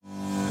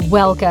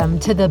Welcome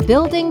to the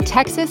Building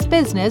Texas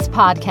Business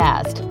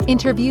Podcast.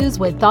 Interviews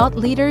with thought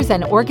leaders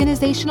and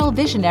organizational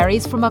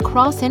visionaries from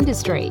across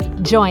industry.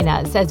 Join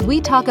us as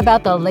we talk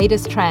about the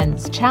latest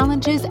trends,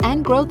 challenges,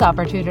 and growth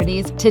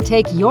opportunities to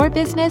take your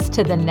business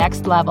to the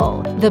next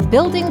level. The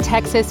Building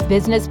Texas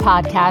Business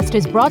Podcast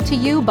is brought to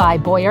you by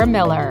Boyer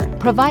Miller,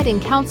 providing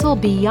counsel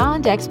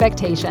beyond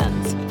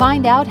expectations.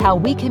 Find out how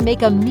we can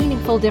make a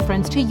meaningful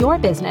difference to your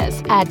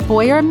business at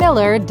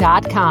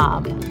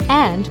BoyerMiller.com.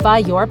 And by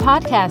your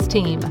podcast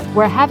team,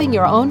 where having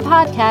your own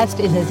podcast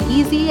is as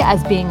easy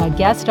as being a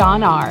guest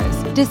on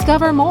ours.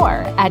 Discover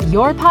more at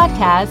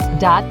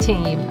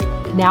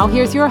yourpodcast.team. Now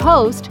here's your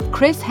host,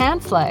 Chris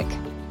Hanslick.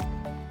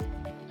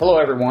 Hello,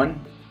 everyone.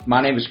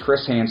 My name is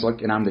Chris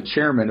Hanslick, and I'm the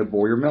chairman of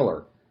Boyer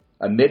Miller,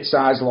 a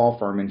mid-sized law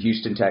firm in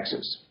Houston,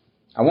 Texas.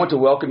 I want to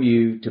welcome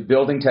you to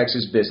Building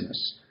Texas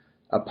Business,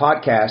 a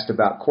podcast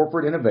about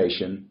corporate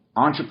innovation,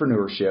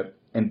 entrepreneurship,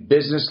 and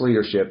business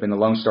leadership in the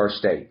Lone Star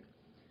State.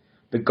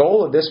 The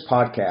goal of this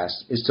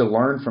podcast is to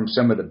learn from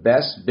some of the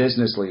best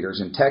business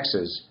leaders in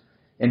Texas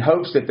in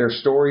hopes that their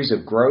stories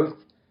of growth,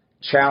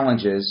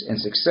 challenges,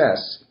 and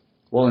success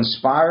will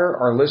inspire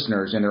our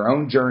listeners in their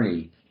own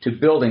journey to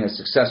building a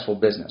successful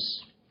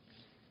business.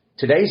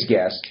 Today's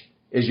guest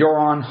is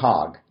Joran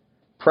Haag,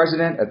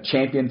 president of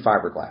Champion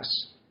Fiberglass,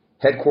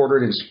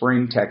 headquartered in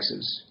Spring,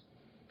 Texas.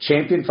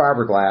 Champion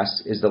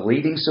Fiberglass is the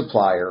leading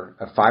supplier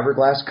of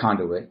fiberglass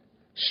conduit,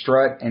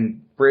 strut,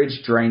 and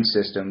bridge drain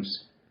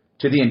systems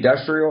to the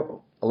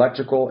industrial,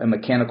 electrical, and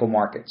mechanical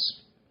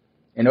markets.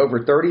 In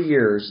over 30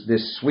 years,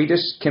 this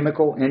Swedish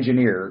chemical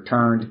engineer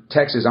turned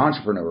Texas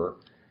entrepreneur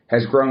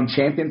has grown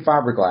Champion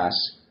Fiberglass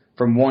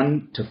from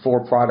 1 to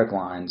 4 product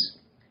lines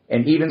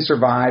and even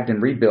survived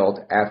and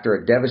rebuilt after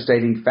a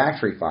devastating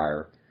factory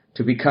fire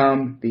to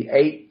become the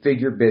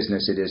 8-figure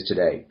business it is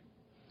today.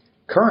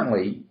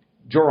 Currently,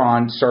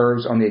 Joran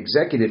serves on the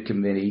executive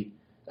committee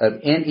of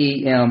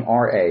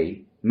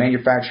NEMRA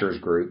Manufacturers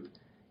Group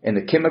and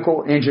the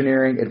Chemical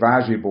Engineering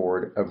Advisory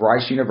Board of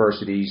Rice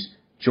University's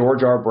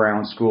George R.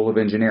 Brown School of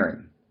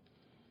Engineering.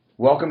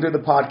 Welcome to the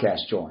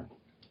podcast, Joran.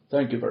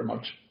 Thank you very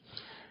much.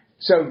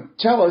 So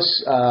tell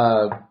us,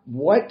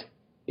 what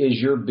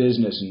is your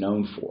business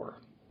known for?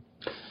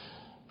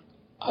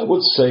 I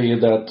would say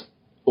that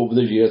over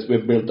the years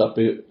we've built up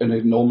an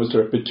enormous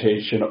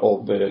reputation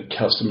of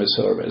customer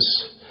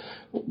service.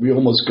 We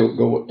almost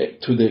go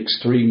to the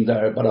extreme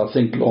there, but I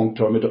think long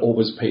term it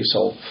always pays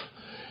off.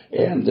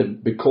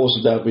 And because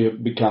of that, we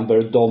have become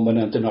very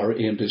dominant in our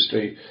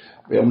industry.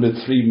 We have only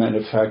 3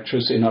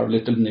 manufacturers in our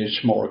little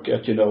niche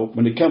market. You know,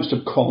 when it comes to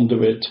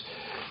conduit,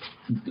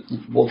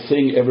 one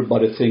thing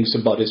everybody thinks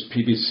about is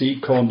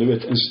PVC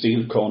conduit and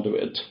steel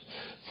conduit.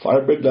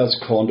 Fiberglass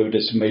conduit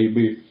is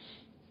maybe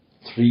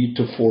 3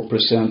 to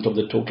 4% of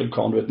the total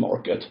conduit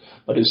market,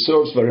 but it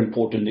serves very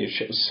important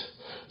niches.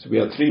 So we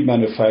have 3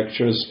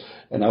 manufacturers,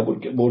 and I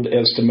would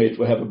estimate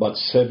we have about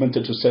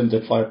 70 to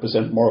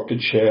 75%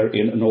 market share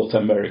in North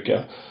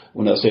America.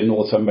 When I say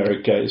North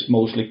America, it's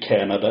mostly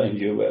Canada and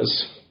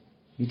US.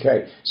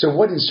 Okay. So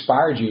what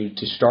inspired you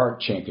to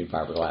start Champion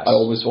Fiberglass? I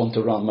always want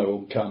to run my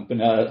own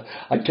company.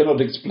 I cannot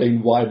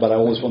explain why, but I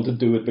always want to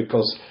do it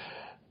because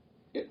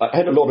I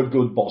had a lot of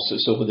good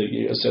bosses over the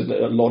years and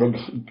a lot of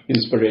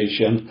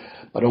inspiration,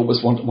 but I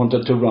always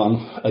wanted to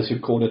run, as you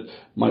call it,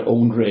 my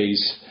own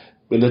race.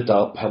 Build it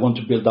up. I want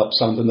to build up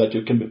something that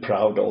you can be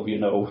proud of, you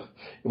know.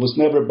 It was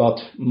never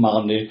about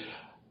money.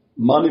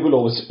 Money will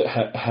always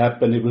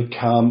happen. It will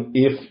come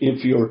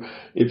if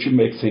you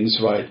make things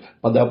right.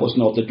 But that was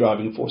not the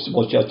driving force. It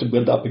was just to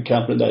build up a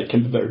company that I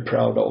can be very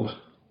proud of.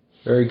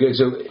 Very good.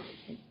 So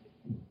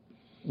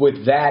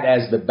with that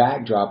as the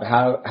backdrop,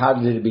 how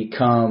did it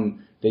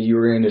become that you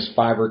were in this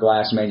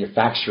fiberglass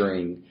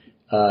manufacturing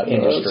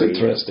industry? That's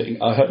interesting.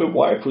 I have a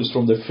wife who's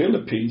from the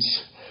Philippines.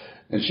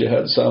 And she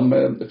had some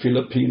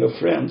Filipino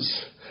friends.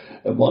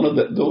 And one of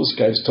those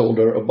guys told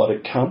her about a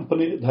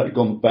company that had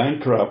gone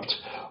bankrupt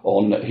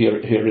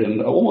here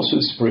in almost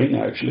in Spring,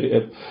 actually.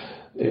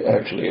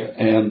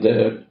 And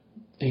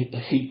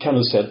he kind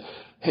of said,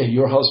 hey,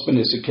 your husband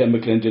is a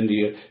chemical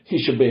engineer. He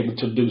should be able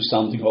to do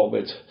something of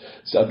it.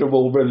 So I drove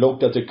over and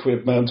looked at the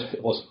equipment.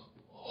 It was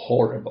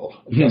horrible.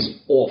 It was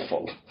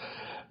awful.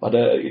 But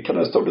you kind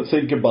of started to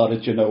think about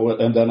it, you know.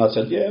 And then I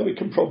said, yeah, we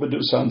can probably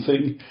do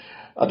something.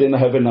 I didn't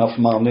have enough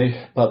money,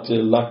 but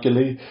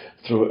luckily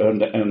through an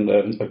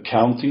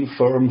accounting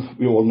firm,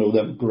 we all know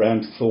them,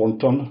 Grant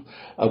Thornton,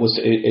 I was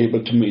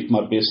able to meet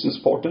my business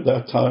partner at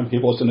that time. He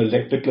was an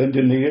electrical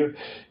engineer.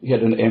 He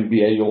had an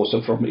MBA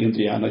also from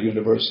Indiana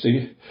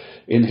University.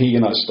 And he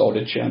and I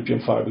started Champion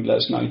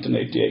Fiberglass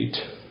 1988.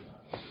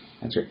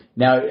 That's right.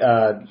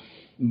 Now,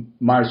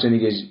 my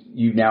understanding is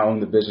you now own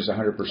the business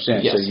 100%.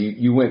 Yes. So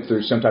you went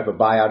through some type of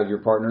buyout of your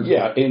partner?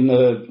 Yeah,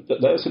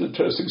 that's an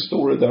interesting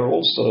story there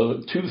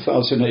also.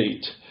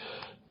 2008,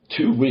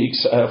 2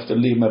 weeks after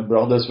Lehman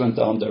Brothers went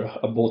under,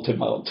 I bought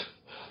him out.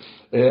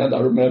 And I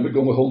remember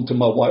going home to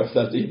my wife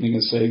that evening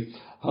and saying,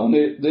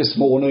 honey, this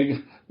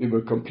morning we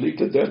were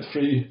completely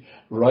debt-free.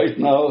 Right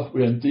now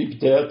we're in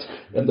deep debt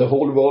and the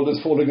whole world is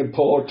falling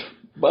apart.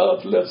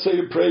 but let's say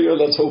a prayer,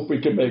 let's hope we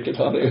can make it,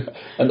 honey.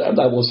 And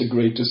that was a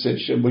great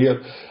decision. We have,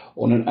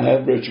 on an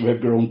average, we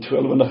have grown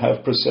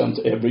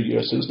 12.5% every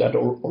year since that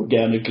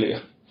organically.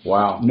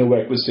 Wow. No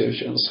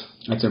acquisitions.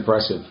 That's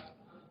impressive.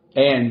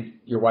 And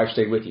your wife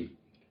stayed with you.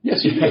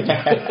 Yes, you did.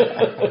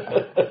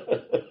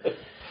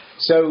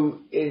 So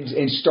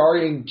in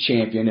starting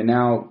Champion and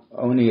now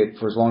owning it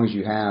for as long as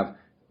you have,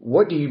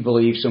 what do you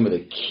believe some of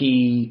the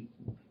key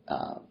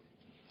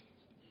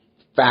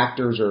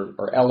factors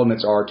or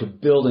elements are to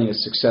building a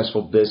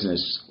successful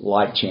business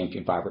like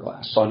Champion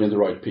Fiberglass? Finding the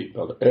right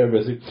people,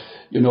 everything.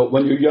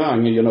 When you're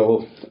young,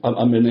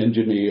 I'm an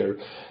engineer,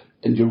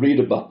 and you read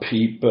about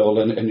people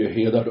and you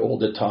hear that all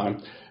the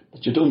time,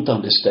 but you don't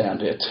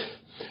understand it.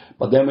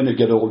 But then when you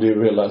get older, you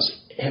realize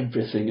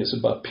everything is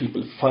about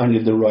people,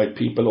 finding the right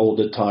people all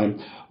the time,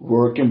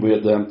 working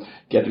with them,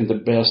 getting the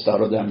best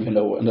out of them, and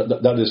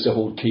that is the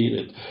whole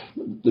key.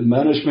 The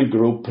management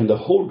group and the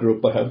whole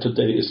group I have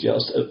today is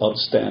just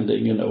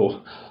outstanding,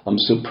 I'm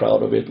so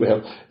proud of it. We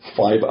have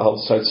 5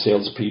 outside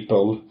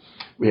salespeople.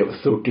 We have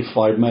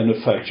 35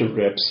 manufacturing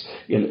reps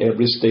in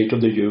every state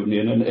of the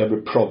union and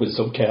every province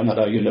of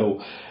Canada,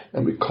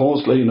 and we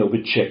constantly,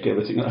 we check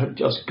everything. I have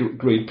just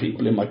great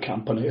people in my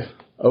company.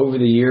 Over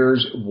the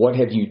years, what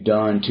have you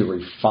done to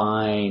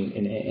refine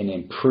and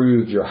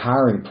improve your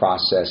hiring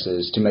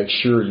processes to make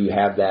sure you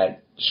have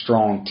that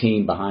strong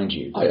team behind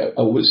you? I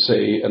always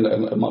say, and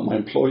my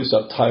employees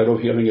are tired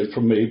of hearing it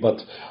from me, but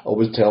I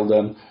always tell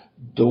them,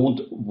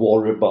 don't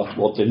worry about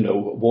what they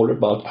know. Worry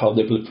about how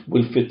they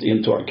will fit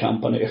into our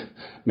company.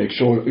 Make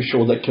sure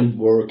they can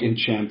work in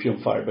Champion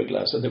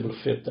Fiberglass and they will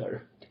fit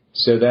there.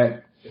 So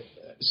that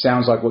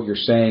sounds like what you're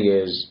saying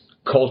is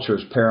culture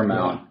is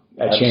paramount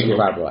at Champion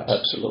Fiberglass.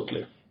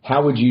 Absolutely.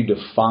 How would you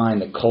define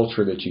the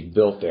culture that you've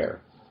built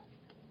there?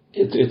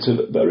 It's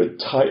a very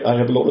tight. I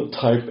have a lot of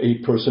type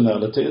A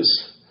personalities.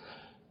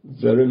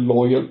 Very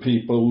loyal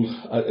people.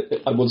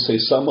 I would say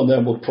some of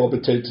them would probably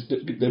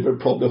they will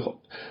probably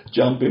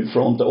jump in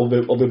front of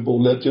a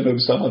bullet, if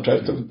someone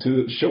tries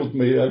to shoot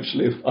me.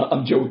 Actually,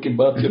 I'm joking,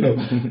 but,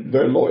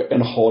 very loyal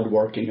and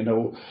hardworking,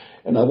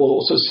 And I will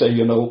also say,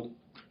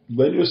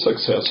 when you're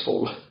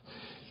successful,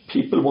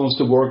 people want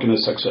to work in a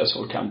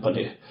successful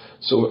company.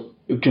 So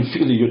you can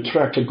feel that you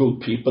attract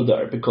good people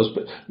there because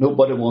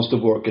nobody wants to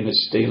work in a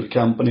stale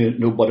company.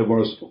 Nobody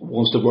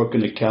wants to work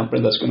in a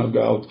company that's going to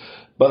go out.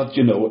 But,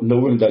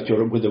 knowing that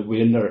you're with a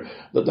winner,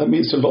 that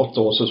means a lot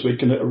also. So we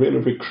can really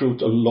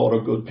recruit a lot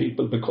of good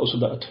people because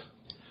of that.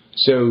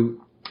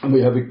 And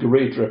we have a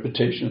great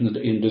reputation in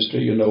the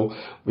industry.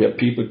 We have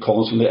people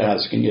constantly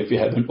asking if you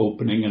have an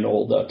opening and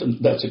all that.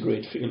 And that's a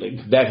great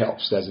feeling. That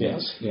helps, doesn't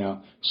it? Yes.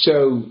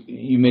 So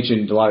you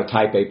mentioned a lot of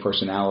type A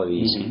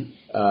personalities.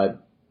 Mm-hmm.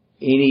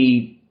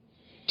 Any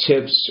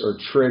tips or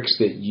tricks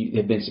that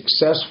have been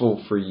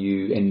successful for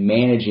you in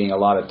managing a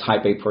lot of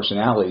type A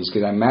personalities?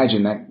 Because I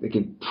imagine that it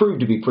can prove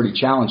to be pretty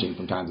challenging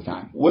from time to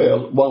time.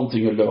 Well, one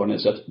thing you learn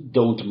is that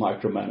don't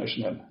micromanage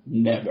them.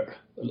 Never.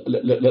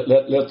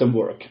 Let them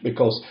work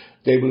because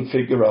they will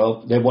figure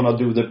out, they want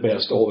to do the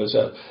best, always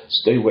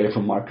stay away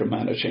from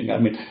micromanaging. I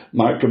mean,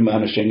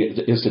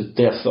 micromanaging is the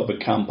death of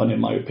a company, in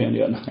my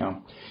opinion.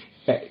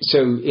 Yeah. So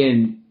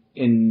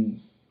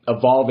in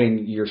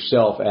evolving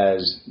yourself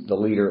as the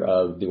leader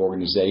of the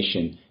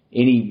organization,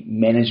 any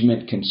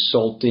management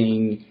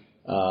consulting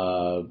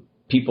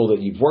people that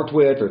you've worked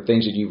with or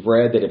things that you've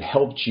read that have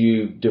helped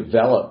you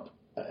develop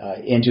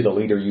into the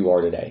leader you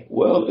are today?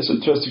 Well, it's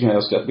interesting you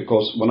ask that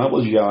because when I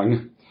was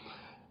young,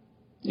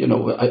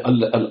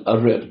 I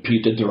read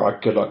Peter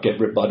Drucker like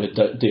everybody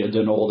did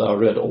and all that. I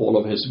read all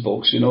of his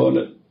books,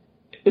 and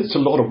it's a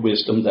lot of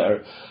wisdom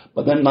there.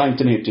 But then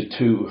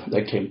 1982,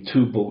 there came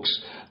 2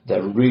 books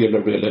that really,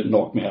 really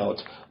knocked me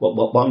out. Well,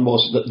 one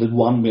was the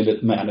 1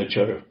 Minute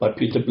Manager by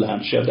Peter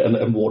Blanchard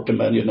and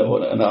Waterman, and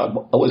I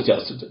was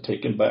just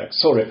taken back.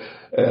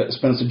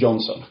 Spencer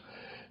Johnson.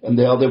 And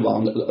the other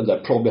one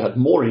that probably had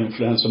more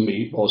influence on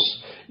me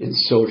was In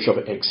Search of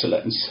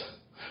Excellence.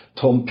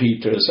 Tom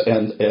Peters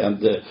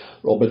and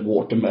Robert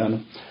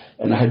Waterman.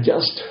 And I had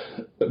just,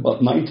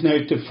 about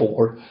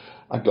 1984,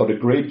 I got a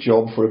great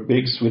job for a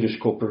big Swedish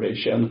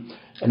corporation.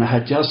 And I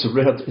had just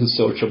read In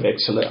Search of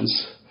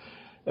Excellence.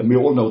 And we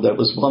all know there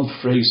was one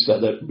phrase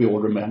that we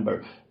all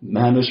remember,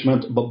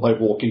 management by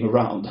walking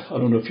around. I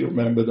don't know if you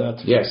remember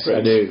that. Yes,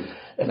 I do.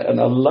 And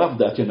I love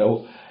that,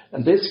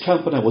 And this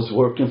company I was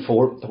working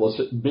for was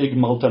a big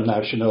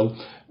multinational.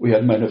 We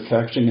had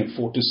manufacturing in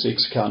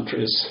 46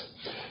 countries.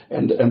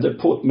 And they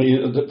put me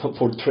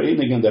for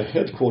training in their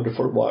headquarters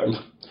for a while.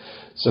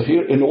 So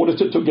here, in order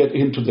to get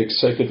into the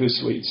executive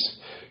suites,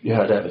 you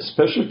had to have a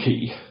special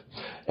key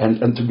and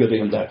to get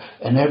in there.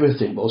 And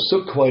everything was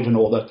so quiet and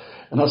all that.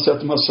 And I said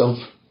to myself,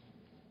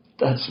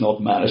 that's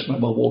not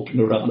management by walking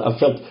around. I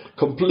felt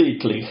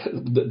completely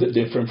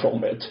different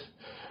from it.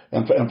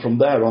 And from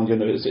there on,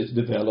 it's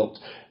developed.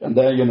 And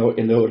then,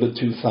 in the early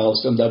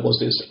 2000s, there was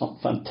this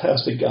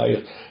fantastic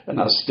guy, and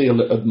I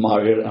still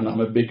admire, and I'm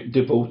a big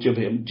devotee of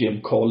him,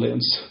 Jim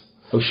Collins.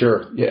 Oh,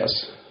 sure. Yes.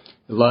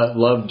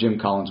 Love Jim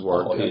Collins'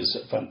 work. Oh, he's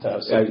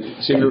fantastic.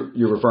 So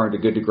you're referring to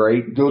Good to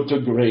Great? Good to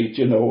Great,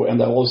 and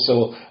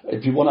also,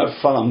 if you want to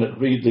have fun,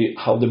 read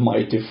How the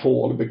Mighty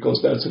Fall,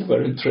 because that's a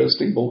very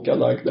interesting book. I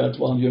like that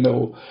one,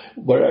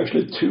 where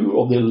actually 2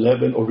 of the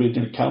 11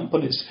 original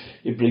companies,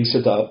 he brings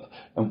it up,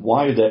 and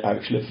why they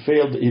actually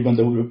failed, even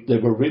though they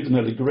were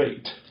originally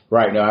great.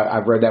 Right. No,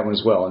 I've read that one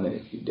as well,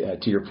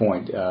 and to your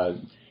point,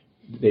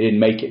 they didn't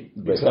make it.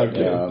 But,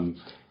 exactly.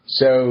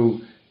 So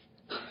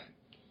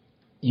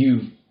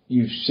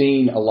you've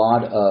seen a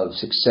lot of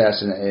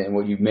success, and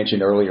what you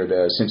mentioned earlier,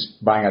 since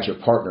buying out your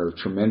partner,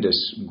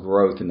 tremendous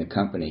growth in the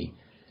company.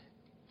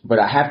 But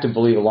I have to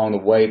believe along the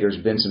way there's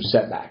been some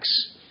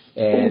setbacks.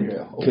 And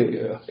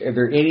are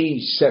there any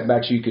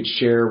setbacks you could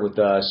share with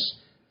us?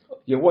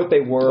 What they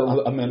were?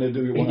 How many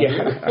do you want to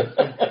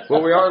hear?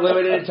 Well, we are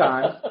limited in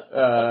time.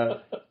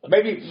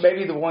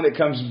 Maybe the one that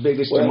comes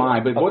biggest to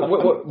mind, but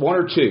what 1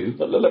 or 2?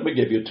 Let me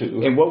give you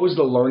 2. And what was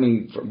the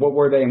learning? What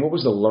were they, and what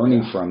was the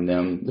learning from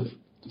them? The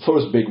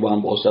first big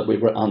one was that we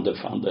were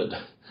underfunded,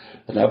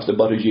 and after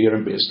about a year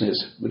in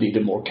business, we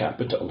needed more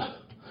capital.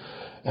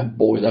 And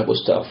boy, that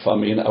was tough. I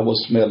mean, I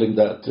was smelling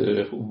that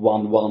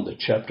 1-1,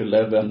 Chapter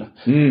 11,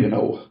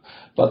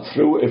 But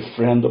through a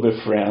friend of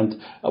a friend,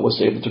 I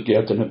was able to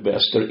get an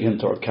investor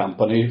into our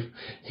company.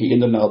 He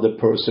and another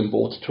person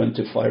bought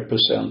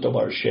 25% of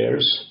our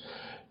shares,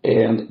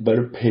 and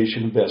very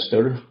patient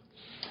investor.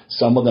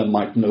 Some of them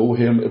might know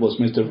him. It was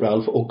Mr.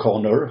 Ralph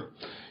O'Connor.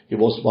 He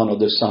was one of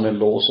the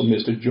son-in-laws of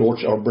Mr.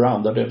 George R.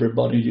 Brown that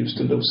everybody used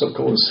to know, of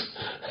course.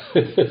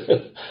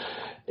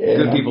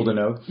 Good people to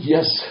know.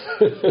 Yes.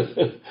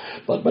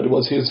 but it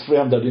was his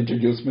friend that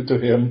introduced me to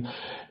him.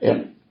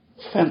 And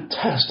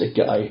fantastic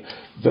guy,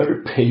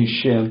 very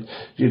patient,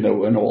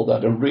 and all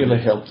that, and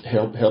really helped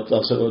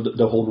us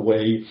the whole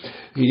way.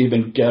 He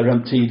even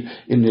guaranteed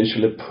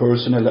initially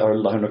personally our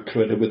line of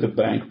credit with the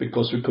bank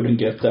because we couldn't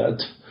get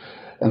that.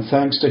 And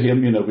thanks to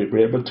him, we were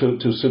able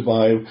to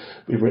survive.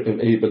 We were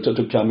able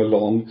to come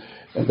along.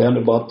 And then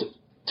about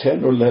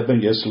 10 or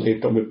 11 years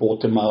later, we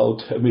bought him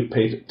out, and we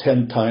paid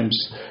 10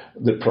 times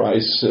the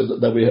price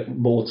that we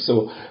had bought.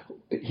 So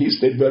he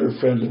stayed very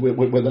friendly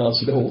with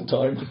us the whole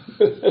time.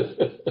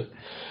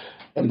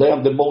 And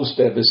then the most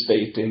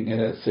devastating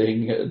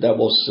thing, that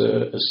was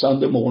a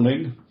Sunday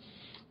morning,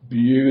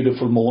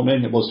 beautiful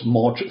morning. It was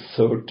March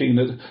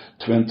 13,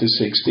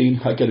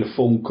 2016. I get a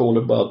phone call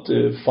about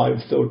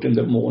 5:30 in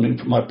the morning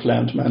from my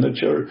plant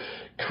manager,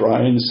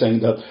 crying, saying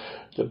that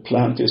the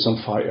plant is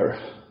on fire.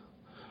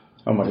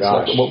 Oh my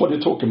gosh. Like, what are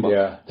you talking about?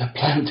 Yeah. The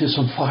plant is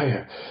on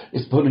fire.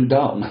 It's burning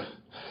down.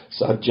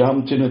 So I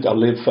jumped in it. I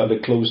lived fairly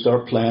close to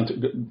our plant,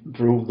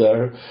 drove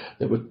there.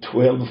 There were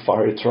 12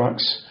 fire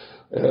trucks.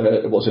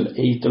 It was an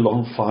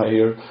 8-alarm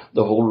fire.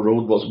 The whole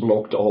road was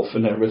blocked off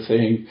and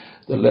everything.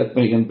 They let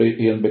me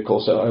in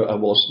because I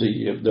was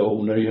the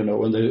owner,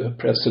 and the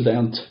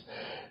president.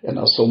 And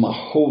I saw my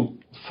whole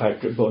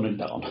factory burning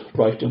down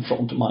right in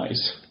front of my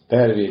eyes. That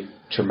had to be a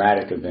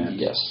traumatic event.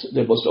 Yes.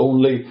 There was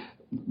only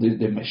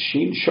the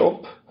machine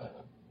shop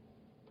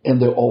and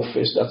the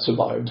office that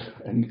survived.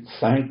 And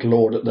thank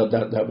Lord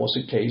that was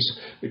the case,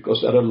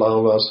 because that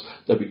allowed us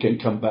that we can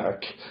come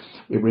back.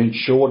 We were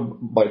insured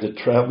by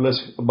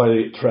Travelers,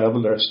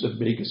 the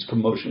biggest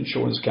commercial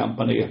insurance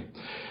company.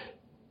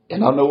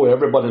 And I know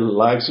everybody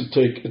likes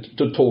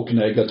to talk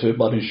negative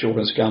about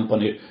insurance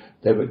company.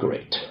 They were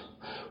great.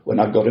 When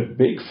I got a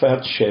big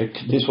fat check,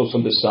 this was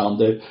on the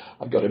Sunday,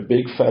 I got a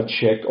big fat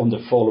check on the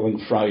following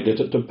Friday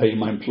to pay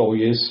my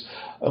employees.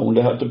 I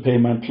only had to pay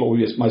my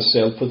employees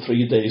myself for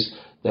 3 days.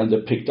 Then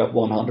they picked up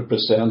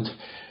 100%.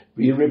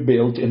 We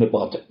rebuilt in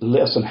about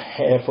less than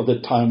half of the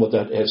time what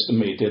that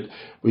estimated.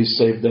 We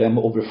saved them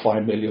over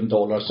 $5 million.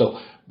 So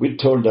we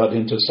turned that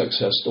into a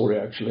success story,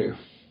 actually.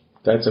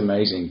 That's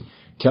amazing.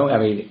 Tell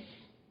me,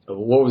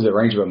 what was the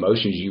range of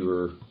emotions you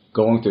were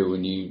going through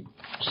when you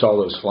saw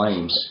those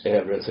flames?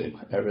 Everything.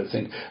 I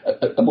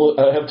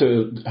have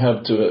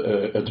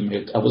to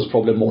admit, I was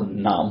probably more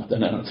numb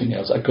than anything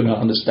else. I couldn't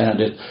understand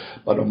it.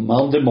 But on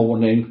Monday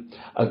morning,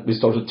 we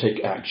started to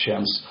take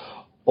actions.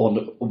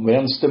 On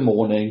Wednesday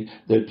morning,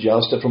 the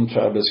adjuster from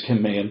Travelers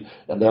came in.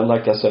 And then,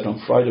 like I said,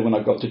 on Friday when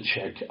I got the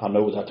check, I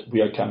know that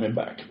we are coming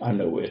back. I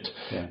know it.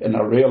 Yeah. And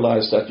I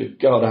realized that you've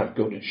got to have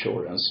good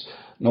insurance.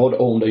 Not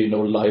only,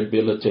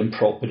 liability and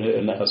property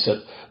and asset,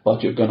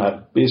 but you're going to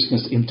have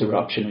business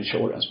interruption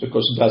insurance,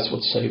 because that's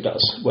what saved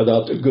us.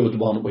 Without a good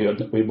one,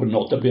 we would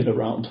not have been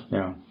around.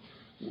 Yeah.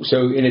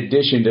 So in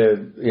addition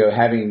to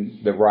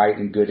having the right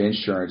and good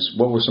insurance,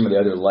 what were some of the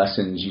other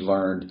lessons you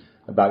learned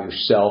about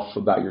yourself,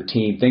 about your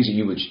team, things that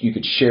you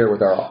could share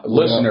with our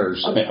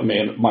listeners? I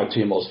mean, my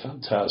team was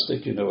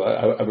fantastic.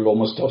 I will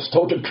almost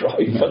start to cry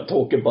if I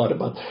talk about it,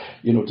 but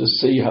to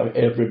see how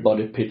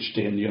everybody pitched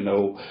in,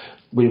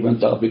 we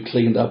went up, we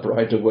cleaned up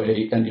right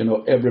away, and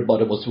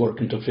everybody was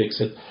working to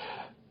fix it.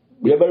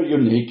 We are very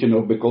unique,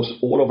 because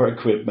all of our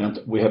equipment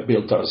we have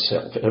built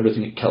ourselves,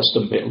 everything is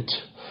custom built.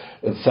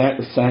 And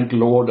thank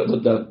Lord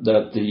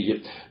that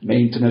the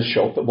maintenance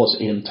shop was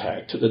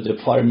intact. The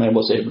fireman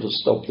was able to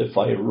stop the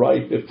fire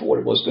right before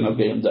it was going to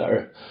be in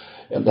there.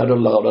 and that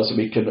allowed us,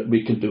 we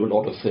can do a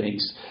lot of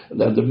things. And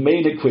then the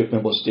main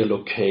equipment was still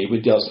okay. We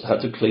just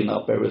had to clean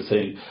up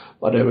everything,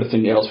 but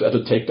everything else, we had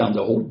to take down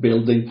the whole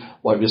building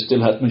while we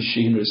still had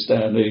machinery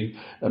standing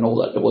and all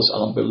that. It was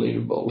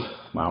unbelievable.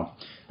 Wow.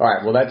 All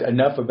right, well, that's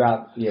enough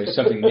about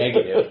something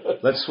negative.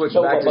 Let's switch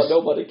back to...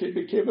 Nobody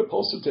became a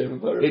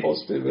positive, very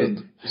positive.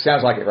 It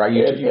sounds like it, right?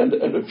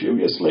 And a few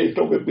years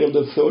later, we built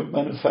a third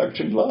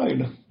manufacturing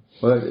line.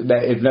 Well,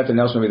 if nothing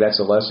else, maybe that's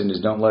the lesson, is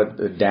don't let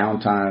the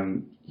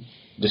downtime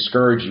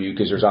discourage you,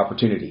 because there's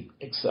opportunity.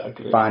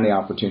 Exactly. Find the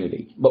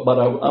opportunity. But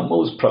I'm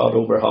most proud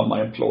over how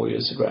my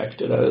employees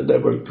reacted. They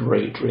were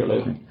great,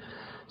 really.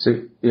 So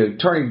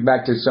turning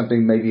back to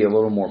something maybe a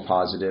little more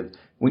positive,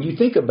 when you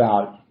think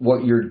about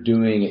what you're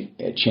doing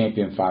at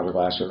Champion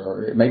Fiberglass,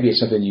 or maybe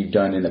it's something you've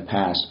done in the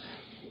past,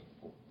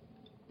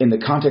 in the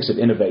context of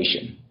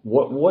innovation,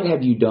 what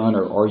have you done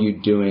or are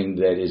you doing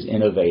that is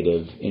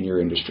innovative in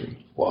your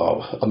industry?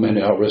 Wow, how many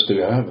hours do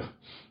you have?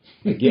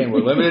 Again,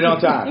 we're limited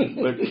on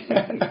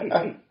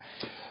time.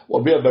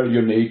 What we are very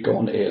unique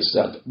on is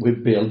that we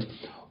build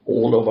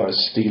all of our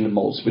steel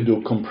molds. We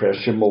do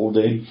compression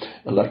molding,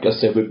 and like I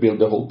said, we build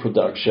the whole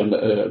production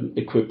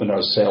equipment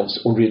ourselves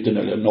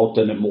originally. Not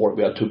anymore,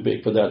 we are too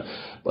big for that,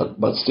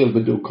 but still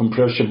we do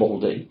compression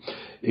molding.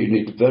 You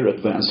need very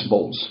advanced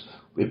molds.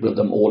 We build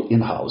them all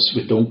in-house.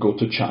 We don't go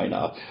to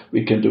China.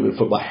 We can do it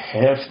for about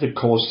half the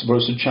cost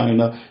versus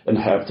China and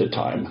half the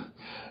time.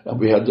 And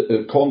we had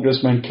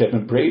Congressman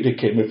Kevin Brady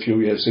came a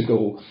few years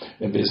ago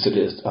and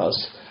visited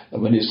us.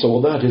 And when he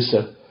saw that, he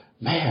said,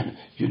 "Man,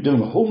 you're doing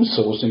home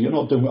sourcing, you're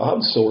not doing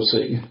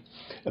outsourcing."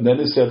 And then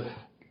he said,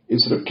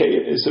 Is it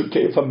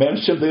okay if I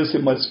mention this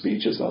in my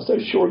speeches? And I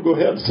said, "Sure, go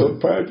ahead." So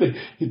apparently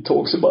he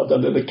talks about that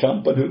little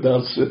company who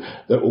does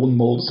their own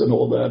molds and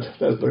all that.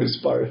 That's very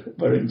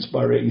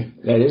inspiring.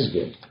 That is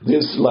good.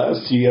 This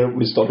last year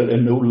we started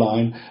a new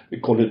line. We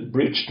call it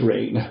Bridge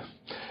Drain.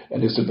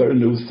 And it's a very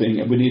new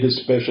thing. And we needed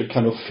special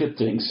kind of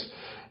fittings.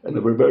 And they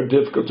were very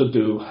difficult to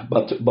do,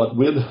 but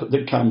with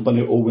the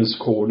company Owens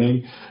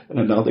Corning and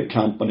another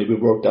company, we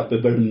worked up a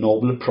very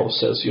novel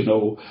process,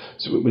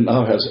 So we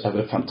now have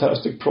a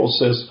fantastic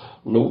process,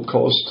 low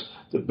cost,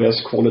 the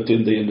best quality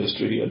in the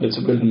industry, and it's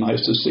really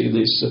nice to see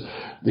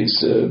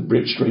these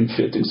bridge drain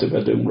fittings that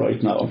we're doing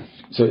right now.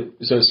 So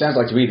it sounds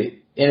like to me that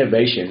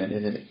innovation,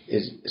 and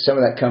is some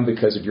of that come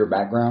because of your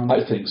background?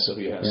 I think so,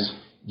 yes.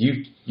 Yeah.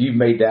 You've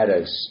made that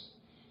a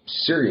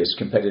serious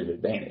competitive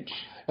advantage.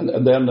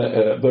 And then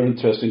a very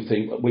interesting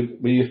thing,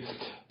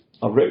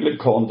 a regular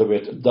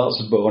conduit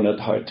does burn at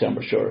high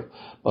temperature,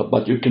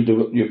 but you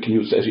can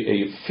use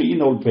a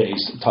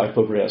phenol-based type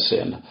of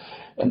resin,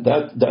 and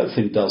that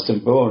thing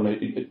doesn't burn.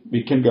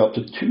 We can go up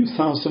to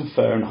 2,000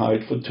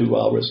 Fahrenheit for 2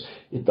 hours.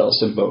 It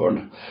doesn't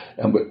burn,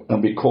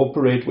 and we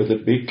cooperate with a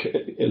big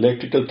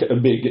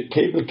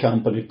cable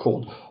company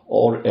called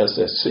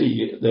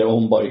RSSC. They're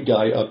owned by a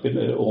guy up in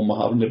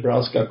Omaha,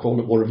 Nebraska,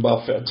 called Warren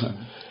Buffett.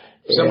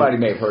 Somebody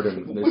may have heard of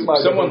him.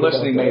 Someone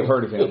listening may have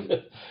heard of him.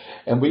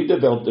 And we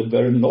developed a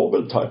very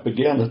novel type,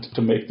 again,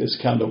 to make this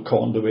kind of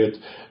conduit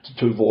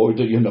to avoid,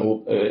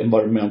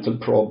 environmental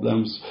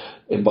problems,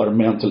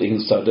 environmental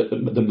inside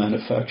the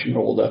manufacturing,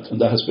 all that.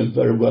 And that has been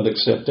very well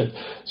accepted.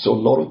 So a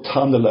lot of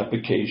tunnel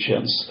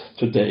applications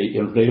today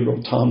in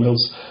railroad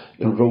tunnels,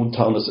 in road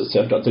tunnels,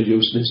 etc., they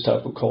use this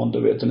type of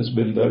conduit, and it's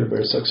been very,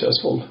 very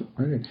successful.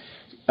 Okay.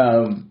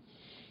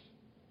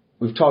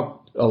 We've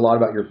talked a lot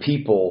about your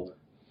people.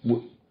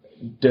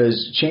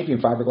 Does Champion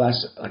Fiberglass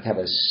have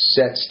a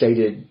set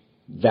stated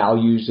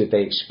values that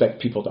they expect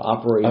people to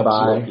operate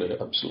by?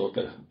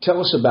 Absolutely.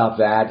 Tell us about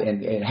that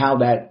and how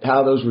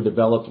those were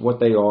developed, what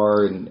they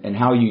are, and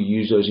how you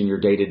use those in your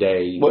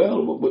day-to-day.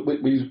 Well,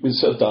 we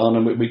sat down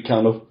and we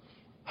kind of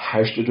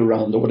hashed it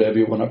around, or whatever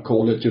you want to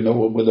call it,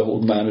 with the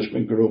whole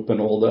management group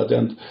and all that.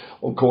 And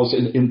of course,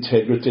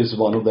 integrity is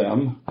one of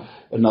them.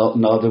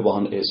 Another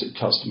one is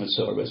customer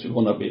service. We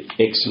want to be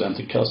excellent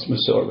in customer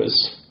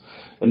service.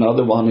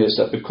 Another one is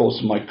that because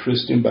of my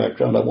Christian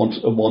background, I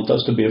want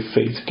us to be a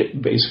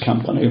faith-based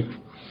company.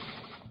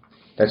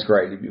 That's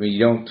great. I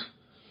mean,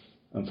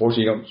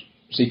 unfortunately, you don't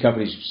see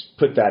companies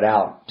put that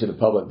out to the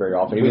public very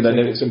often. Even though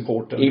it's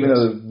important. Even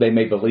though they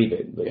may believe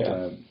it. But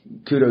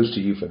kudos to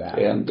you for that.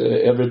 And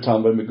every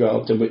time when we go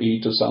out and we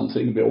eat or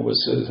something, we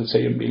always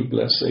say a meal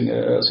blessing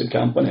as a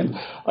company. And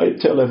I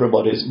tell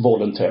everybody it's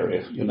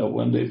voluntary.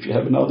 And if you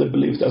have another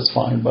belief, that's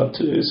fine, but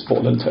it's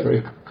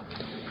voluntary.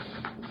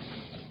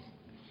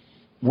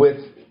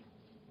 With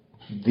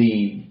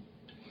the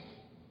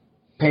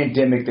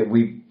pandemic that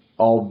we've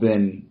all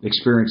been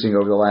experiencing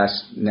over the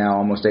last now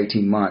almost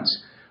 18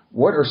 months,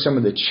 what are some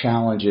of the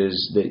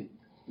challenges that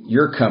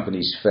your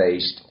company's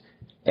faced,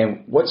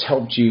 and what's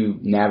helped you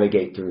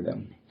navigate through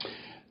them?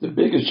 The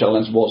biggest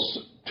challenge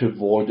was to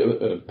avoid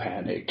a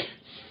panic.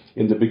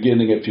 In the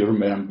beginning, if you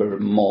remember,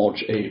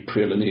 March,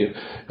 April,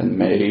 and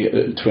May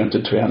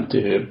 2020,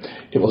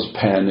 it was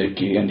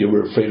panicky, and you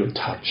were afraid of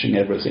touching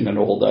everything and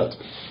all that.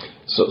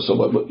 So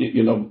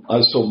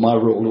I saw my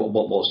role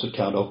was to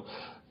kind of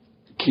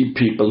keep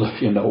people,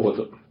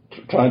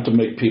 trying to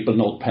make people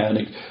not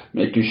panic,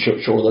 making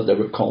sure that they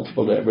were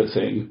comfortable with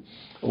everything.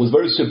 I was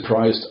very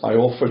surprised. I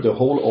offered the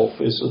whole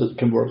office so that it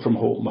can work from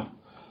home.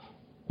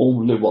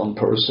 Only one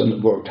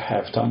person worked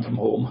half-time from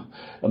home.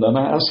 And then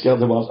I asked the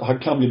other ones, how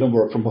come you don't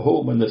work from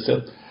home? And they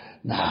said,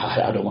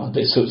 nah, I don't want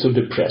this. So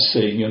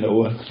depressing, you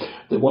know. And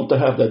they want to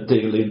have that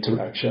daily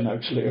interaction,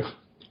 actually.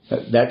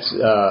 That's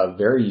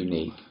very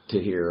unique to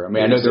hear. I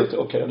mean, I know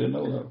okay, I didn't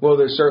know that. Well,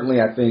 there's certainly,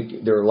 I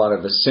think, there are a lot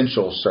of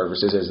essential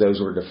services as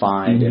those were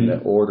defined in the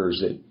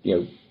orders that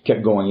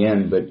kept going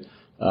in. But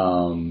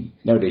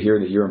to hear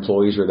that your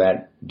employees are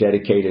that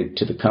dedicated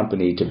to the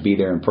company to be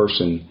there in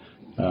person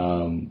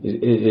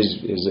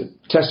is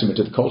a testament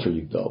to the culture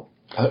you've built.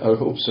 I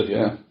hope so,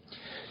 yeah.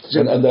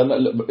 And then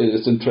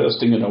it's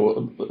interesting,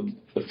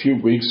 a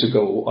few weeks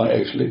ago, I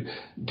actually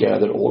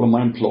gathered all of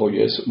my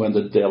employees when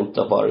the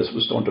Delta virus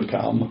was starting to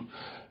come.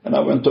 And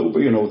I went over,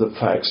 the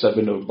facts that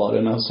we know about it.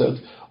 And I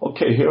said,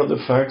 okay, here are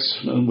the facts.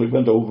 And we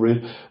went over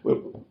it.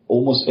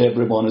 Almost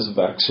everyone is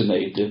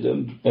vaccinated.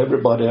 And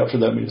everybody after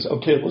that means,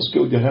 okay, it was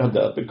good you had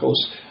that,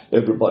 because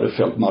everybody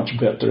felt much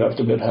better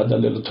after we had that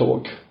little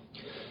talk.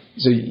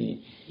 So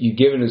you've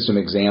given us some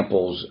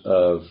examples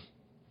of,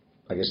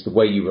 I guess, the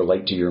way you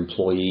relate to your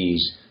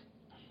employees.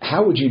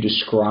 How would you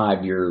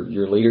describe your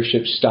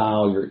leadership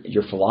style,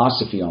 your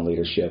philosophy on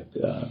leadership,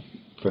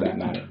 for that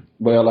matter?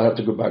 Well, I have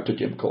to go back to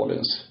Jim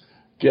Collins.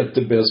 Get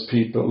the best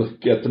people,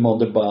 get them on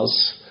the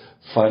bus,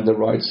 find the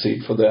right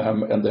seat for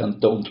them, and then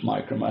don't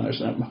micromanage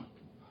them.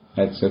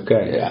 That's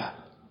okay. Yeah.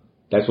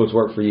 That's what's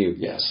worked for you.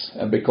 Yes,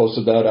 and because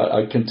of that,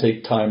 I can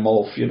take time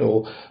off.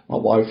 My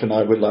wife and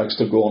I would like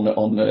to go on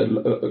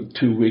a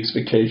 2 weeks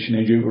vacation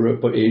in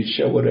Europe or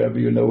Asia, whatever.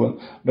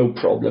 No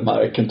problem.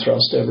 I can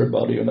trust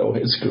everybody.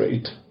 It's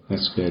great.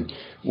 That's good.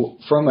 Well,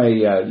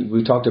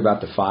 we talked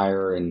about the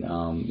fire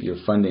and your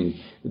funding.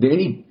 Are there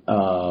any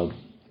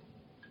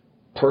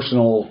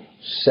personal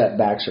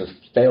setbacks or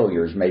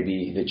failures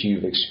maybe that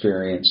you've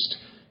experienced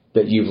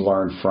that you've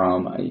learned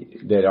from,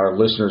 that our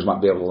listeners might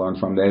be able to learn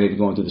from? They may be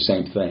going through the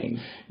same thing.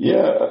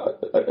 Yeah,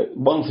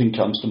 one thing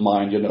comes to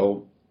mind,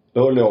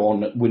 early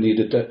on we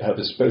needed to have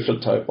a special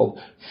type of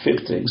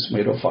fittings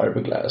made of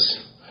fiberglass.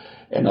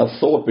 And I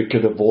thought we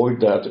could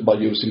avoid that by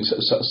using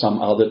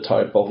some other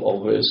type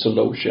of a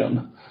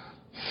solution.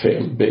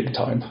 Failed big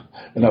time.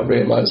 And I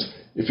realized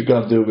if you're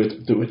going to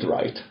do it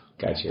right.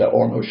 Gotcha. There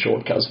are no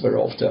shortcuts very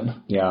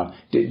often. Yeah.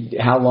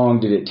 How long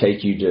did it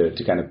take you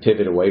to kind of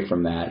pivot away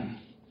from that?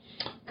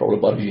 Probably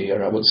about a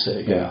year, I would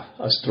say. Yeah.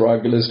 I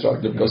struggled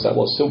because I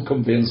was so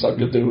convinced I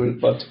could do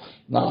it. But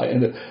no,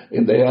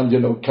 in the end,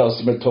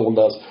 customer told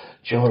us,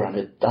 Göran,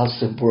 it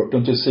doesn't work.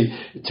 Don't you see?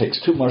 It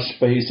takes too much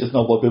space. It's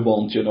not what we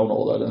want, and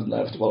all that. And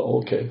left.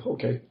 Well, okay.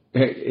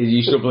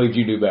 You still believed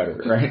you knew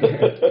better, right?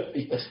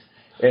 Yes.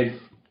 And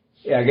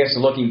I guess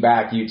looking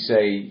back, you'd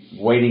say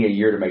waiting a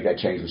year to make that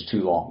change was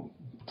too long.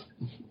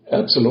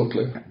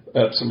 Absolutely.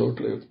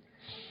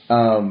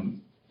 So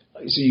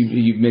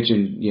you've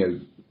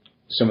mentioned,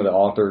 some of the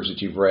authors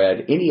that you've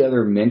read. Any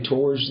other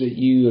mentors that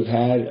you have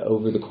had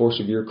over the course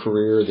of your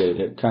career that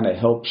have kind of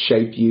helped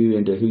shape you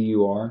into who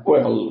you are?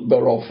 Well,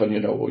 very often,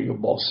 your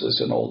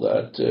bosses and all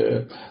that.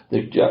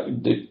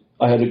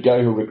 I had a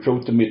guy who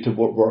recruited me to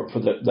work for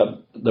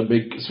the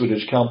big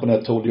Swedish company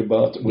I told you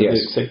about with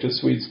the executive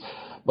suites.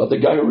 But the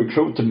guy who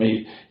recruited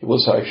me, he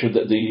was actually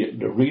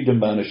the region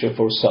manager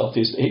for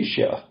Southeast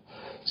Asia.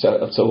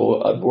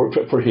 So I worked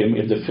for him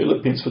in the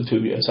Philippines for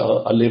 2 years.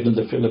 I lived in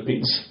the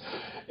Philippines.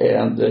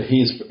 And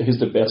he's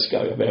the best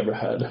guy I've ever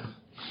had.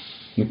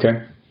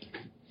 Okay.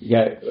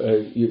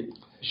 You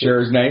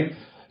share his name?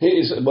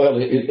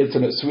 It's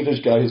a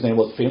Swedish guy. His name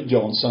was Phil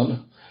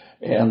Johnson.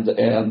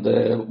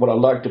 And what I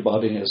liked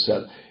about him is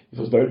that he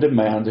was very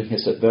demanding. He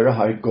set very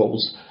high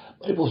goals.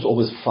 But it was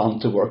always fun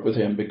to work with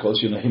him because,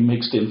 he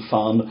mixed in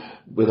fun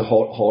with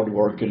hard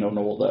work and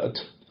all that.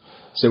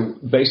 So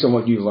based on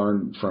what you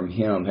learned from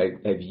him,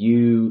 have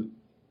you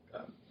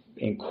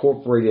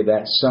incorporated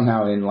that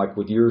somehow in, like,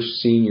 with your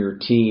senior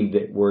team,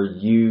 that where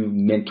you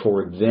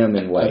mentored them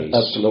in ways?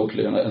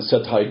 Absolutely, and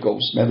set high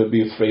goals. Never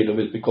be afraid of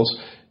it, because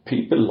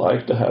people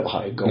like to have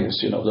high goals.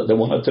 That they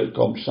want to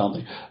accomplish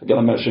something. I'm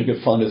gonna mention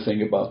a funny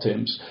thing about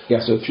him.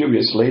 Yeah. So a few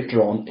years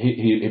later on,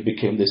 he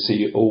became the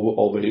CEO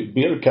of a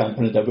beer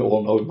company that we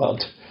all know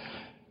about,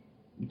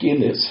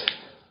 Guinness.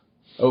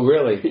 Oh,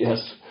 really?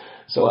 Yes.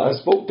 So I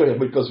spoke to him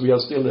because we are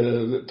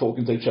still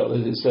talking to each other.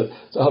 He said,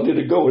 "So how did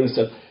it go?" And he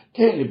said,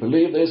 "Can you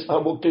believe this? I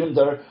walked in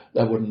there.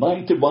 There were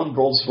 91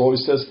 Rolls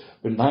Royces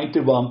with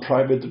 91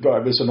 private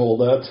drivers and all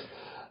that."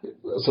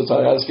 So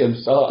I asked him,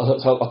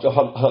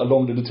 how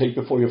long did it take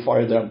before you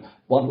fired them?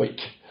 1 week.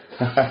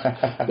 They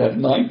had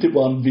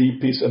 91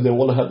 VPs, and they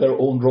all had their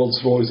own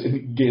Rolls Royce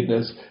in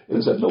Guinness. And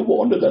he said, no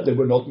wonder that they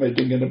were not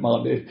making any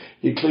money.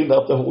 He cleaned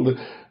up the whole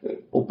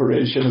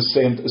operation and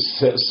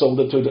sold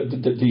it to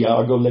the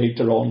Diageo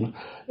later on.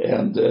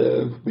 And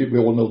we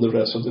all know the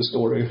rest of the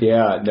story.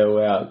 Yeah, no,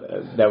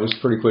 that was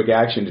pretty quick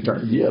action to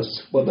turn.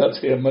 Yes, well,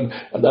 that's him. And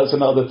that's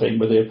another thing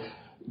with him.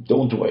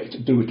 Don't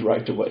wait. Do it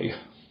right away.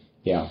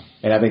 Yeah,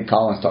 and I think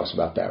Collins talks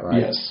about that,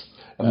 right? Yes.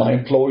 And my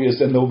employees,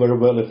 they know very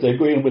well, if they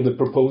go in with a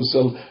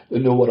proposal, they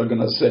know what I'm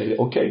going to say.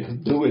 Okay,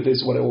 do it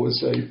is what I always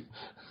say.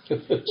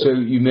 So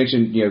you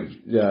mentioned,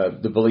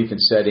 the belief in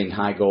setting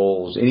high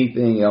goals.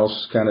 Anything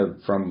else kind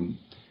of from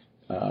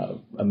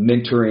a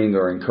mentoring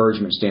or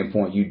encouragement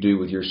standpoint you do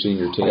with your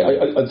senior team?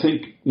 I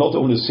think not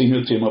only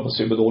senior team, I would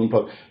say, but all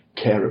employees,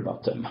 care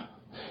about them.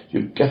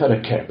 You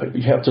gotta care, but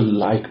you have to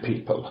like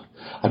people.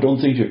 I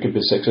don't think you can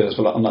be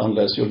successful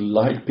unless you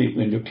like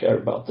people and you care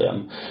about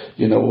them.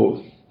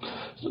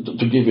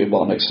 To give you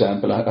one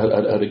example, I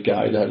had a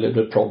guy that had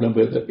a problem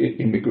with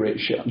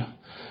immigration.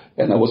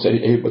 And I was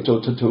able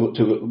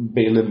to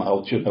bail him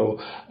out,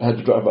 I had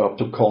to drive up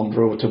to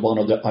Conroe to one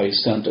of the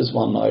ICE centers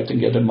one night and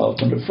get him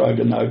out on a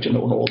Friday night, and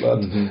all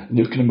that. Mm-hmm. And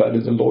you can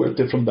imagine the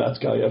loyalty from that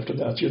guy after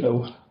that,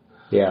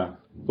 Yeah.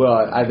 Well,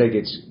 I think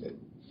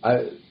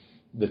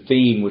the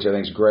theme, which I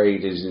think is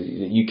great, is that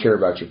you care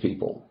about your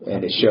people,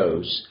 and it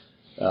shows.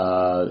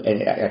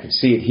 And I can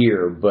see it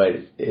here, but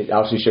it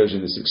also shows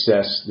in the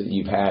success that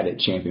you've had at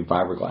Champion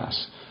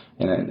Fiberglass.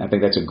 And I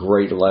think that's a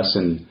great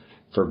lesson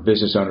for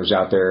business owners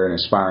out there and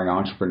aspiring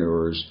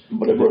entrepreneurs.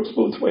 But it works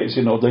both ways,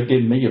 they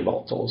give me a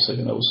lot also,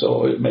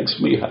 so it makes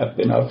me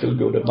happy and I feel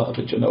good about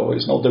it,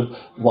 It's not the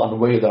one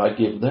way that I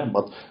give them,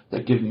 but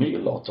they give me a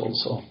lot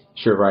also.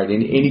 Sure, right.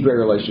 Any great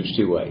relationship's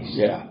two ways.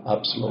 Yeah,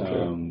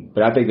 absolutely.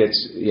 But I think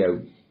that's,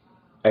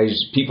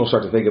 as people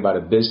start to think about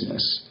a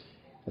business,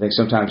 I think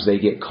sometimes they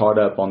get caught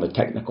up on the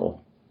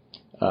technical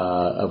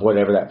of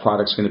whatever that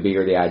product's going to be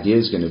or the idea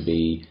is going to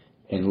be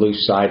and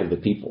lose sight of the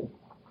people.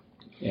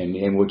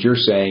 And what you're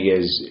saying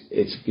is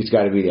it's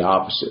got to be the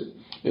opposite.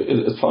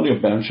 It's funny you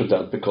mentioned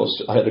that,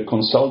 because I had a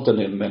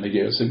consultant in many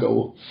years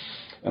ago,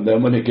 and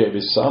then when he gave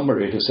his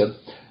summary, he said,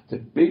 the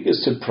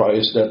biggest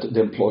surprise that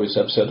the employees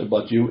have said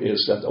about you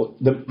is that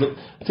the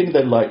thing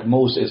they like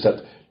most is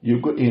that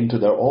you go into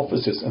their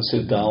offices and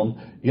sit down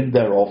in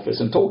their office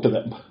and talk to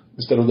them,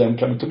 instead of them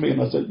coming to me.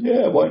 And I said,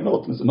 yeah, why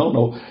not? And he said,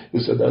 no. He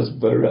said, that's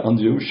very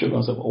unusual.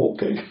 I said,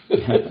 okay.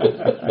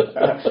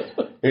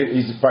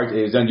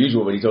 It's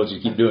unusual, but he told you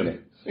to keep doing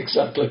it.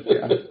 Exactly.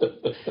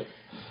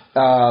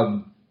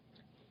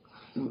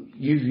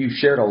 You've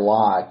shared a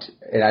lot,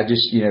 and I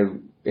just,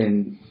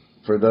 and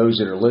for those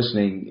that are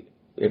listening,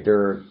 if there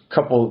are a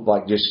couple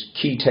of just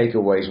key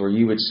takeaways where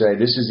you would say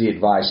this is the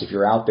advice if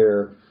you're out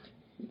there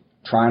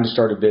trying to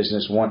start a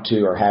business, want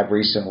to, or have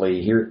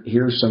recently,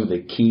 here's some of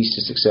the keys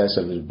to success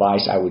of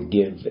advice I would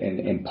give and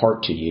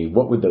impart to you.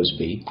 What would those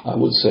be? I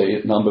would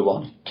say, number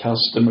one,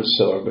 customer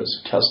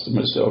service.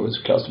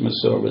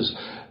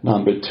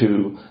 Number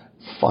two,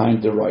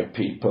 find the right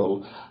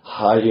people.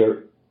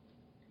 Hire,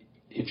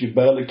 if you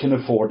barely can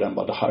afford them,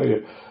 but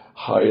hire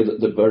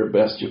the very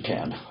best you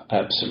can.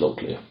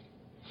 Absolutely.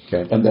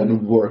 Okay. And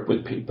then work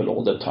with people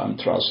all the time.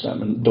 Trust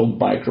them, and don't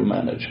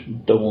micromanage.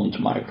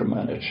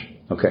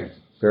 Okay.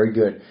 Very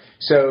good.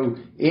 So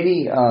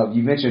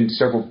you mentioned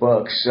several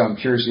books. I'm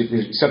curious if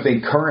there's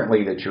something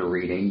currently that you're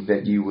reading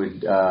that you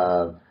would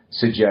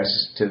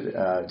suggest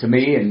to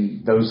me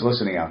and those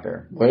listening out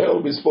there.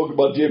 Well, we spoke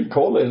about Jim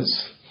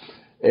Collins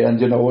and,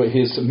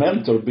 his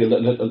mentor, Bill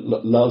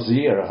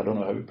Lazier. I don't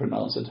know how you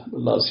pronounce it.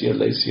 Lazier.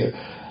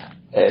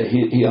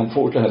 He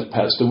unfortunately has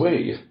passed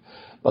away.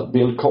 But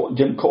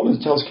Jim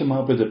Collins just came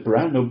out with a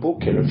brand new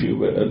book here a few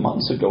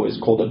months ago. It's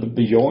called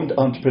Beyond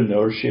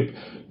Entrepreneurship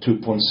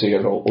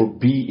 2.0 or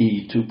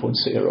BE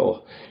 2.0.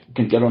 You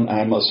can get on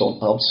Amazon.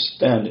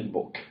 Outstanding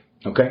book.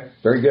 Okay,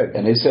 very good.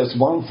 And he says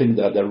one thing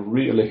that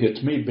really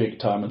hit me big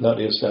time, and that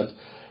is that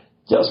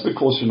just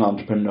because you're an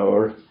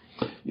entrepreneur,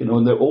 in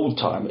the old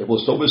time, it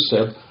was always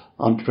said,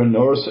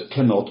 entrepreneurs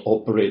cannot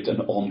operate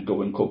an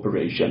ongoing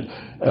corporation.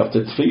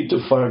 After 3 to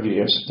 5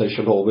 years, they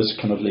should always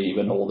kind of leave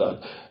and all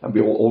that. And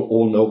we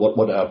all know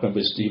what happened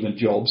with Steve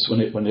Jobs when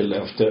he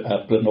left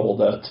Apple and all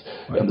that,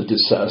 right. And the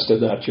disaster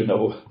that,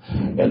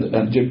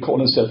 And Jim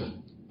Collins said,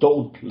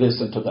 don't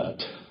listen to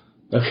that.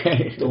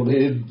 Okay.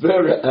 He's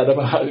very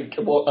adamant.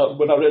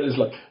 When I read it, it's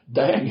like,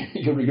 dang,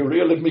 you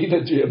really mean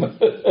it, Jim.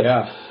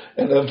 Yeah.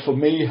 And then for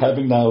me,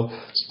 having now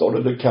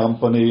started a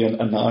company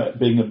and now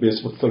being in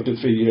business for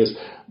 33 years,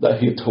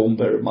 that hit home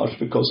very much,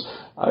 because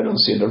I don't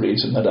see any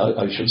reason that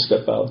I should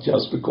step out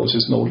just because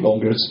it's no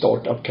longer a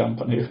startup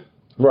company.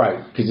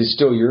 Right, because it's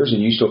still yours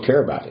and you still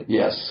care about it.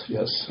 Yes.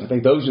 I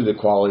think those are the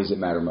qualities that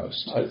matter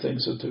most. I think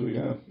so too,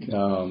 yeah.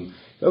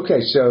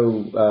 Okay,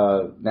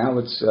 so now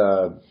let's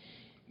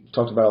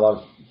talk about a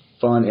lot of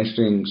fun,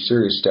 interesting,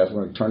 serious stuff.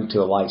 We're going to turn to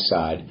the light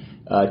side.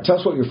 Tell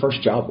us what your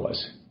first job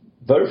was.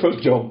 Very first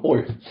job,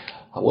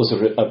 I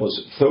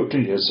was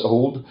 13 years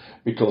old,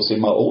 because in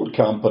my old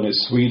company,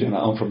 Sweden,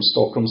 I'm from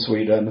Stockholm,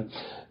 Sweden,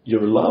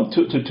 you're allowed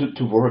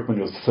to work when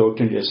you're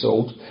 13 years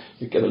old.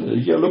 You get a little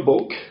yellow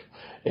book,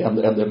 and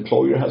the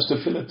employer has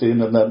to fill it in,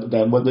 and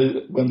then when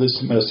the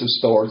semester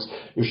starts,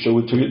 you show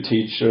it to your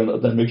teacher,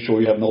 and then make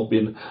sure you have not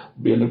been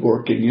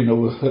working, in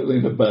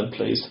a bad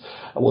place.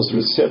 I was a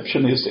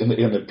receptionist in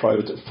a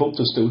private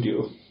photo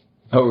studio.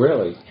 Oh,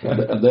 really?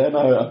 And then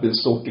I've been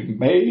sorting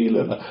mail,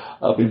 and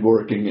I've been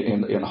working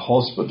in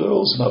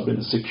hospitals, and I've been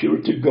a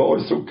security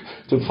guard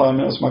to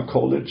finance my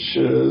college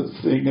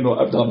thing.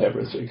 I've done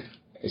everything.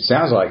 It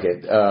sounds like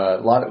it. A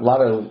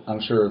lot of,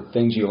 I'm sure,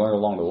 things you learn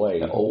along the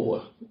way.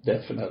 Oh,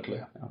 definitely.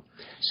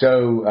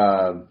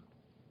 So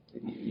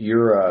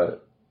you're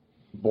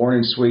born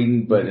in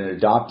Sweden, but an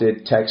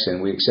adopted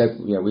Texan. We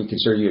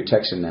consider you a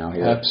Texan now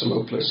here.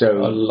 Absolutely.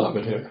 So I love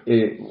it here.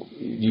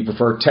 You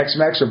prefer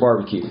Tex-Mex or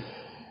barbecue?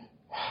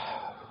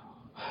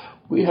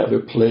 We have a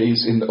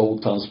place in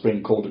Old Town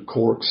Spring called the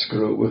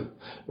Corkscrew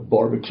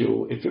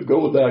Barbecue. If you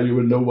go there, you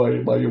will know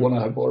why you want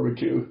to have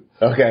barbecue.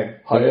 Okay.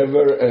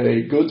 However,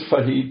 a good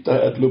fajita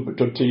at Lupe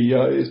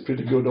Tortilla is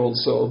pretty good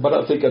also. But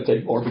I think I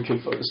take barbecue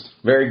first.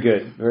 Very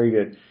good. Very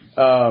good.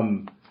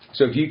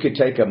 So if you could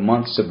take a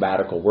month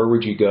sabbatical, where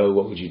would you go?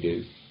 What would you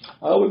do?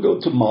 I would go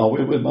to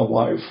Maui with my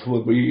wife.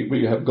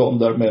 We have gone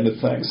there many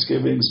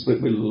Thanksgivings,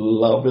 but we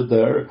love it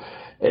there.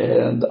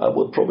 And I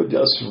would probably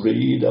just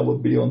read. I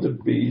would be on the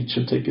beach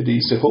and take it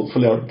easy.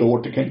 Hopefully our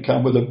daughter can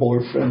come with her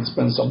boyfriend,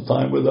 spend some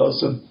time with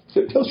us, and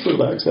just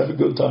relax, have a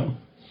good time.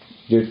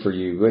 Good for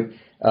you.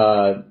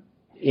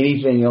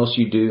 Anything else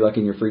you do, like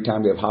in your free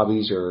time? Do you have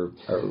hobbies or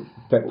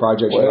pet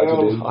projects you like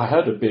to do? I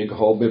had a big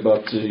hobby,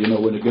 but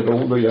when you get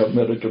older, you have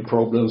medical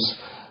problems.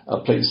 I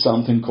played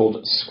something called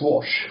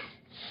squash.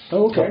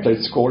 Oh, okay. I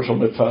played squash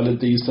on a fairly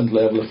decent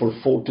level for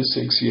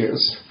 46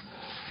 years.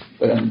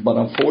 But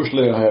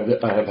unfortunately, I have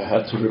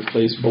had to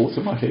replace both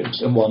of my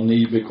hips and one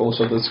knee because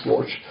of the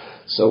squash.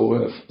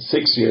 So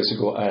 6 years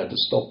ago, I had to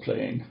stop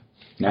playing.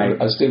 Now,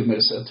 I still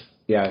miss it.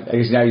 Yeah, I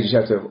guess now you just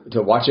have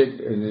to watch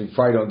it, and you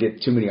probably don't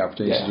get too many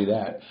opportunities to do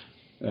that.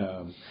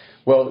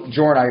 Well,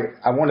 Jorn,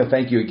 I want to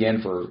thank you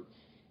again for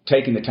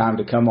taking the time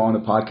to come on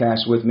the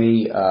podcast with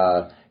me.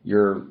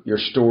 Your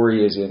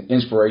story is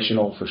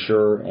inspirational for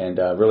sure, and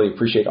really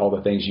appreciate all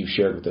the things you've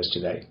shared with us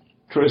today.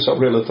 Chris, I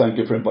really thank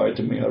you for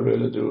inviting me. I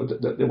really do.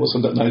 It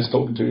wasn't that nice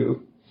talking to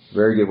you.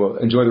 Very good. Well,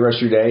 enjoy the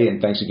rest of your day,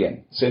 and thanks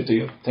again. Same to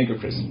you. Thank you,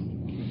 Chris.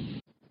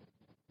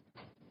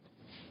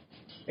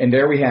 And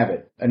there we have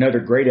it, another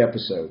great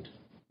episode.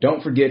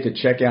 Don't forget to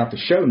check out the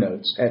show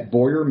notes at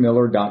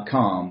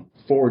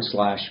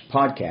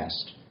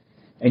BoyerMiller.com/podcast.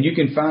 And you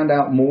can find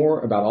out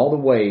more about all the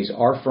ways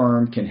our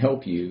firm can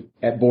help you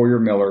at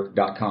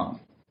BoyerMiller.com.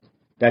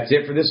 That's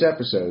it for this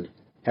episode.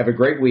 Have a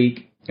great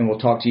week, and we'll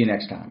talk to you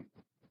next time.